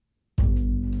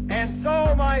And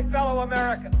so, my fellow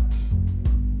Americans,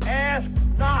 ask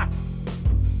not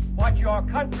what your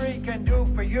country can do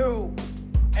for you.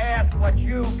 Ask what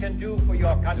you can do for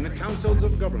your country. In the councils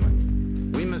of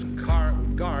government, we must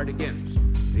guard against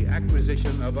the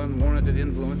acquisition of unwarranted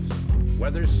influence,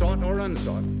 whether sought or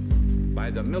unsought, by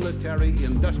the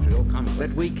military-industrial complex.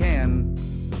 That we can,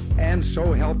 and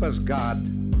so help us God,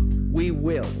 we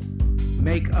will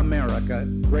make America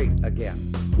great again.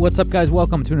 What's up, guys?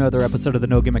 Welcome to another episode of the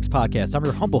No Gimmicks Podcast. I'm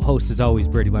your humble host, as always,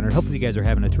 Brady Leonard. Hopefully you guys are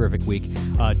having a terrific week.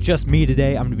 Just me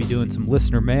today. I'm going to be doing some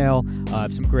listener mail. I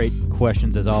have some great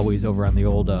questions, as always, over on the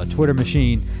old Twitter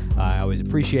machine. I always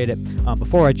appreciate it.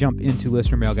 Before I jump into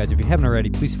listener mail, guys, if you haven't already,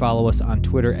 please follow us on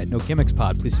Twitter at No Gimmicks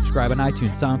Pod. Please subscribe on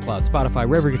iTunes, SoundCloud, Spotify,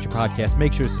 wherever you get your podcast.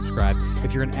 Make sure to subscribe.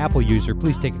 If you're an Apple user,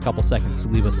 please take a couple seconds to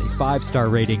leave us a 5-star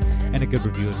rating and a good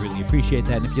review. I'd really appreciate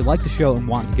that. And if you like the show and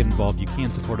want to get involved, you can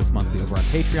support us monthly over on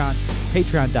Patreon,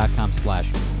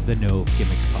 patreon.com/the No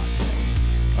Gimmicks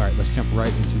Podcast. All right, let's jump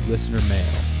right into listener mail.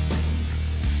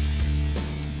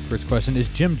 First question, is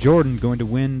Jim Jordan going to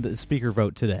win the speaker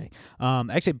vote today?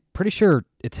 Actually, pretty sure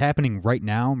it's happening right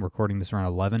now. I'm recording this around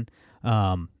 11,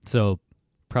 so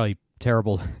probably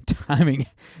terrible timing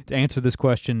to answer this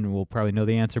question. We'll probably know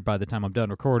the answer by the time I'm done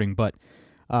recording, but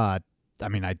I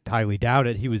mean, I highly doubt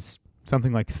it. He was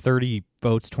something like 30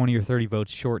 votes, 20 or 30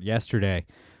 votes short yesterday.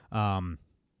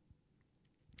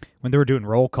 When they were doing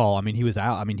roll call, I mean, he was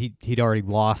out. I mean, he'd already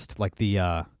lost like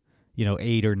the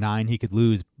 8 or 9 he could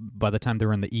lose by the time they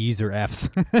were in the E's or F's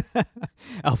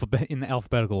in the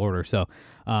alphabetical order. So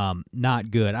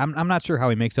not good. I'm not sure how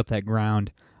he makes up that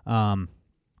ground. But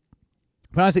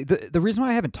honestly, the reason why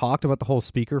I haven't talked about the whole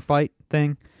speaker fight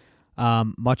thing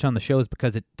much on the show is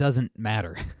because it doesn't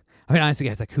matter. I mean, honestly,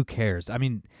 guys, like, who cares? I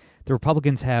mean, the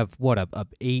Republicans have,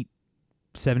 a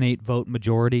 7-8 vote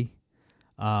majority.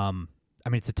 I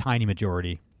mean, it's a tiny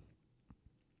majority.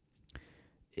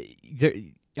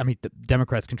 I mean, the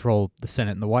Democrats control the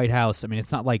Senate and the White House. I mean,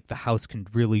 it's not like the House can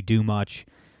really do much.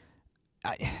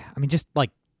 I mean, just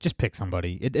pick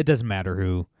somebody. It doesn't matter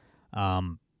who.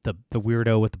 The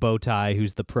weirdo with the bow tie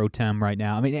who's the pro tem right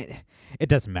now. I mean, it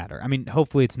doesn't matter. I mean,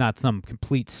 hopefully it's not some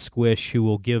complete squish who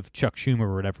will give Chuck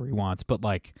Schumer whatever he wants. But,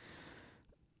 like,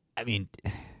 I mean,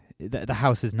 the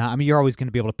House is not. I mean, you're always going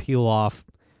to be able to peel off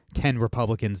 10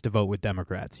 Republicans to vote with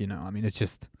Democrats, you know? I mean, it's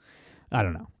just, I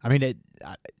don't know. I mean,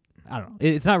 I don't know.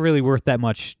 It's not really worth that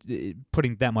much,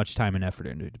 putting that much time and effort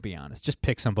into it, to be honest. Just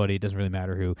pick somebody. It doesn't really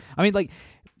matter who. I mean, like,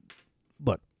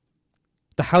 look,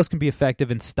 the House can be effective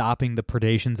in stopping the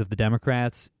predations of the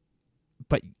Democrats,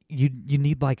 but you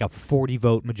need like a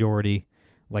 40-vote majority,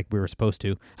 like we were supposed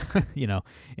to, in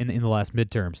the last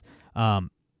midterms. And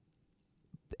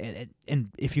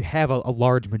if you have a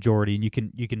large majority and you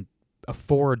can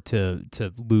afford to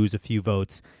lose a few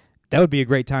votes, that would be a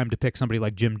great time to pick somebody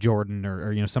like Jim Jordan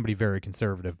or somebody very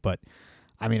conservative. But,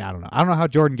 I mean, I don't know. I don't know how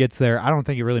Jordan gets there. I don't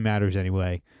think it really matters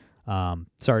anyway.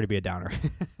 Sorry to be a downer.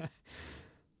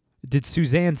 Did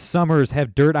Suzanne Summers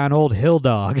have dirt on old Hill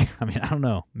Dog? I mean, I don't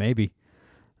know. Maybe.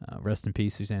 Rest in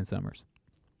peace, Suzanne Summers.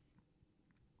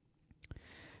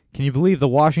 Can you believe the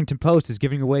Washington Post is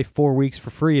giving away 4 weeks for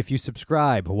free if you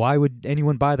subscribe? Why would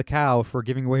anyone buy the cow if we're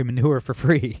giving away manure for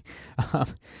free?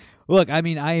 Look, I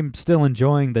mean, I am still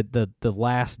enjoying the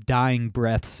last dying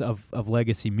breaths of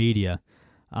legacy media.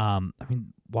 I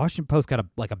mean, Washington Post got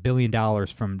 $1 billion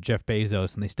from Jeff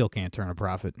Bezos, and they still can't turn a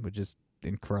profit, which is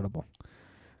incredible.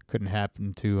 Couldn't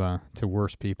happen to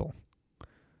worse people.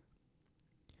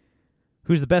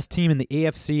 Who's the best team in the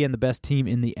AFC and the best team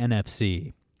in the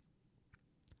NFC?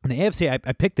 In the AFC,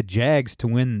 I picked the Jags to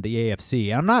win the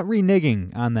AFC. I'm not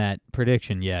reneging on that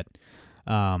prediction yet.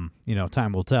 Time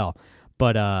will tell.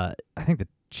 But I think the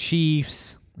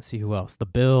Chiefs, let's see who else, the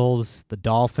Bills, the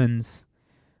Dolphins,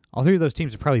 all three of those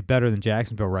teams are probably better than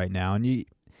Jacksonville right now. And you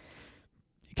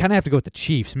kind of have to go with the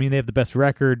Chiefs. I mean, they have the best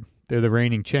record. They're the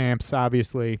reigning champs,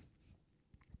 obviously.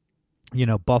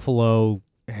 Buffalo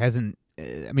hasn't,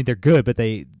 I mean, they're good, but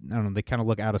they kind of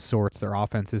look out of sorts. Their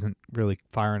offense isn't really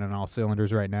firing on all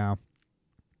cylinders right now.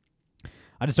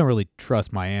 I just don't really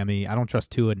trust Miami. I don't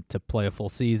trust Tua to play a full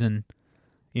season.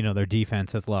 Their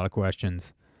defense has a lot of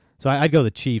questions. So I'd go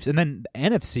the Chiefs. And then the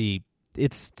NFC,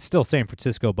 it's still San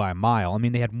Francisco by a mile. I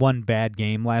mean, they had one bad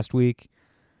game last week.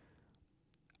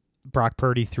 Brock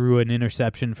Purdy threw an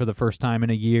interception for the first time in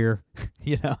a year.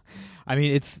 I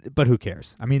mean, but who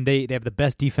cares? I mean, they have the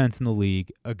best defense in the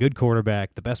league, a good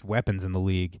quarterback, the best weapons in the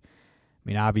league. I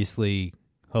mean, obviously,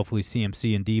 hopefully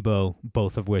CMC and Debo,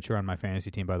 both of which are on my fantasy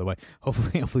team, by the way,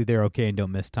 hopefully they're okay and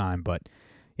don't miss time. But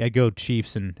yeah, go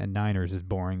Chiefs and Niners, as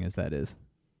boring as that is.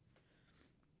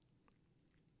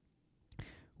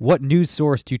 What news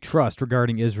source do you trust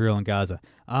regarding Israel and Gaza?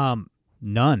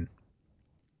 None.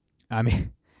 I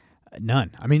mean,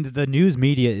 none. I mean, the news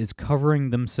media is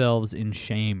covering themselves in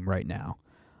shame right now.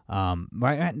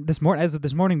 As of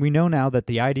this morning, we know now that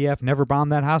the IDF never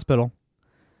bombed that hospital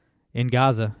in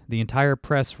Gaza. The entire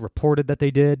press reported that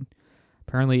they did.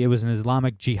 Apparently, it was an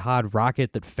Islamic Jihad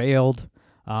rocket that failed,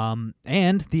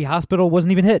 and the hospital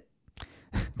wasn't even hit.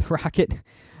 The rocket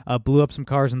blew up some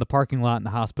cars in the parking lot, and the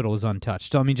hospital was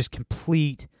untouched. So, I mean, just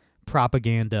complete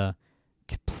propaganda,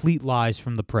 complete lies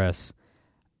from the press.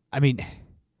 I mean,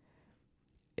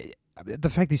 the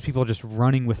fact these people are just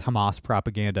running with Hamas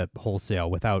propaganda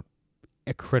wholesale without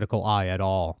a critical eye at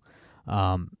all.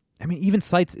 I mean, even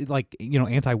sites like,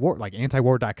 anti-war, like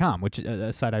antiwar.com, which is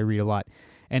a site I read a lot,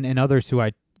 and others who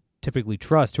I typically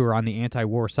trust who are on the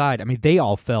anti-war side, I mean, they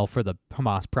all fell for the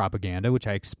Hamas propaganda, which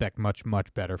I expect much,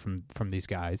 much better from these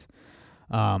guys.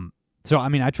 So, I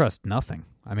mean, I trust nothing.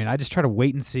 I mean, I just try to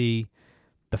wait and see.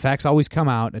 The facts always come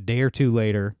out a day or two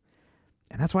later,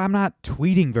 and that's why I'm not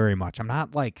tweeting very much. I'm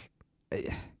not like,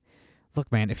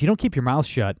 look, man, if you don't keep your mouth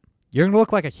shut, you're going to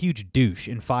look like a huge douche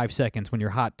in 5 seconds when your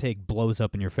hot take blows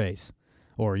up in your face.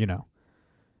 Or, in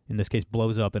this case,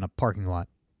 blows up in a parking lot.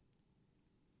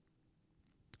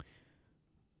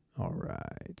 All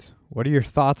right. What are your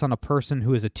thoughts on a person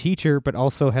who is a teacher but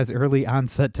also has early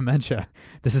onset dementia?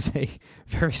 This is a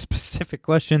very specific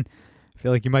question. I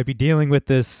feel like you might be dealing with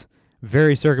this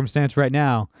very circumstance right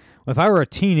now. Well, if I were a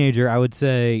teenager, I would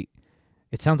say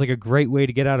it sounds like a great way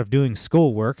to get out of doing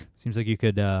schoolwork. Seems like you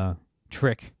could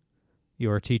trick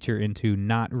your teacher into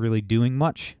not really doing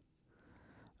much.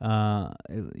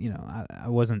 I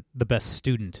wasn't the best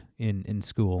student in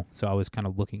school, so I was kind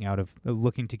of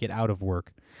looking to get out of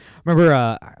work. Remember,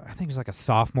 I think it was like a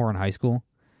sophomore in high school.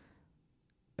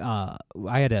 I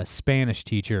had a Spanish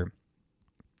teacher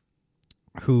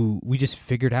who we just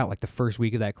figured out, like the first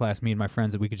week of that class, me and my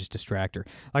friends, that we could just distract her.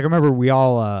 Like, I remember we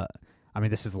all,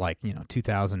 this is like,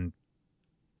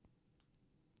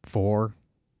 2004,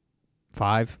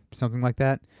 5, something like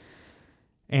that.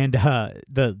 And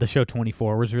the show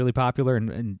 24 was really popular,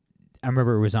 and I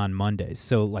remember it was on Mondays.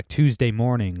 So, like, Tuesday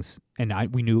mornings, and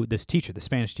we knew this teacher, the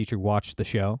Spanish teacher, watched the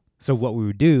show. So what we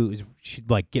would do is she'd,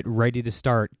 like, get ready to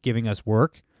start giving us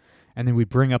work, and then we'd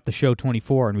bring up the show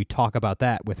 24, and we'd talk about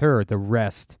that with her the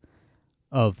rest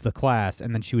of the class,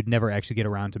 and then she would never actually get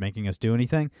around to making us do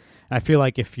anything. And I feel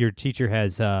like if your teacher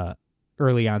has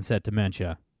early onset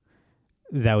dementia,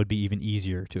 that would be even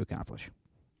easier to accomplish.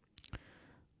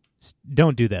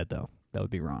 Don't do that, though. That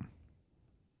would be wrong.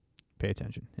 Pay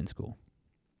attention in school.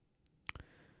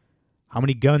 How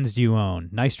many guns do you own?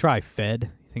 Nice try, Fed.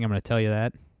 You think I'm going to tell you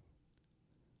that?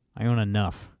 I own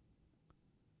enough.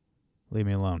 Leave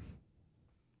me alone.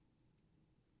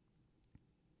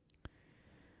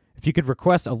 If you could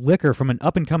request a liquor from an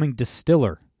up-and-coming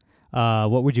distiller,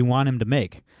 what would you want him to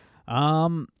make?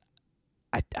 I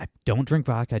don't drink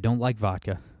vodka. I don't like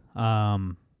vodka. I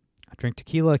drink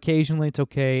tequila occasionally. It's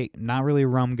okay. Not really a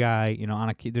rum guy.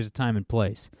 There's a time and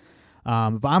place.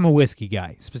 But I'm a whiskey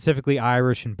guy, specifically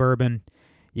Irish and bourbon.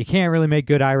 You can't really make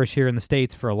good Irish here in the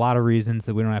States for a lot of reasons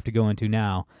that we don't have to go into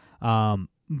now.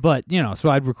 But, so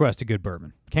I'd request a good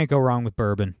bourbon. Can't go wrong with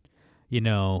bourbon.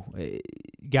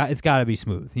 It's got to be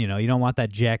smooth. You don't want that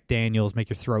Jack Daniels make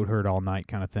your throat hurt all night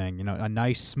kind of thing. A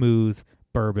nice, smooth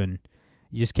bourbon.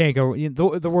 You just can't go.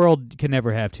 The world can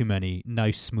never have too many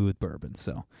nice, smooth bourbons.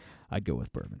 So I'd go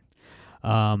with bourbon.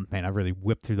 Man, I really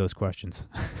whipped through those questions.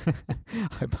 I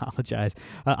apologize.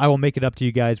 I will make it up to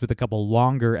you guys with a couple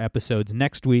longer episodes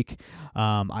next week.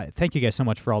 I thank you guys so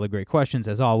much for all the great questions.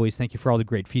 As always, thank you for all the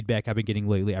great feedback I've been getting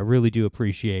lately. I really do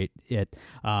appreciate it.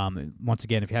 Once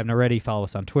again, if you haven't already, follow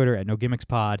us on Twitter at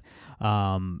NoGimmicksPod.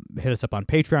 Hit us up on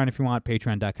Patreon if you want,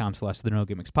 patreon.com/The No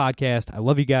Gimmicks Podcast. I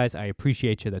love you guys. I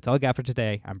appreciate you. That's all I got for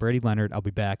today. I'm Brady Leonard. I'll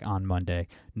be back on Monday.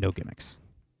 No Gimmicks.